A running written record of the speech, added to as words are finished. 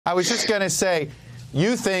I was just going to say,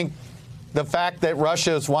 you think the fact that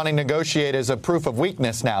Russia is wanting to negotiate is a proof of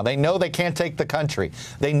weakness now. They know they can't take the country.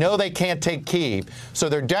 They know they can't take Kyiv, so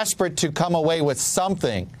they're desperate to come away with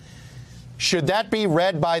something. Should that be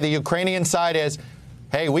read by the Ukrainian side as,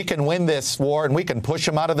 hey, we can win this war and we can push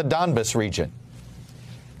them out of the Donbas region?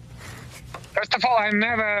 First of all,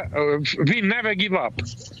 we never give up.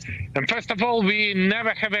 And first of all, we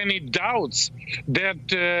never have any doubts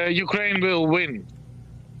that Ukraine will win.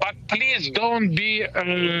 But please don't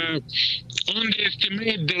underestimate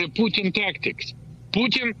the Putin tactics.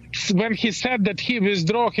 Putin, when he said that he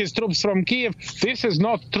withdraw his troops from Kyiv, this is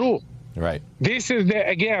not true. Right. This is,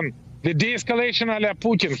 again, the de-escalation a la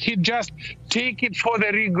Putin. He just take it for the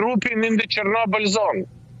regrouping in the Chernobyl zone,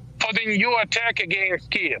 for the new attack against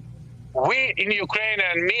Kyiv. We in Ukraine,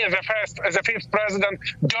 and me as the fifth president,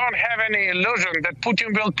 don't have any illusion that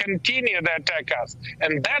Putin will continue to attack us.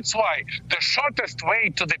 And that's why the shortest way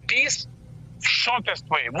to the peace,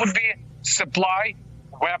 would be supply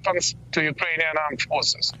weapons to Ukrainian armed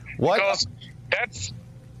forces. Because that's...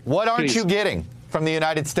 What aren't you getting from the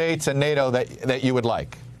United States and NATO that you would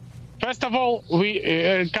like? First of all,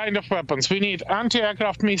 we kind of weapons. We need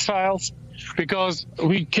anti-aircraft missiles, because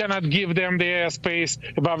we cannot give them the airspace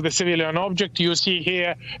above the civilian object you see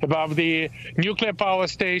here, above the nuclear power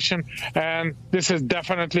station, and this is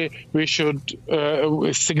definitely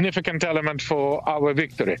a significant element for our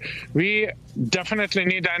victory. We definitely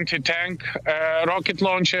need anti-tank rocket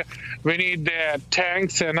launcher. We need the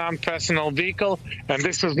tanks and armed personnel vehicle, and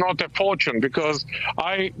this is not a fortune, because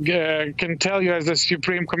I can tell you as the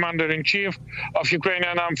Supreme Commander-in-Chief of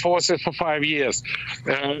Ukrainian Armed Forces for 5 years.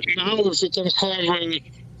 Now, if we can have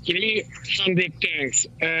 300 tanks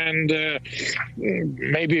and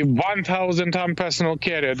maybe 1,000 armed personnel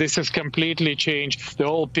carrier, this has completely changed the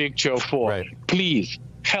whole picture of war. Right. Please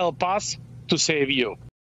help us to save you.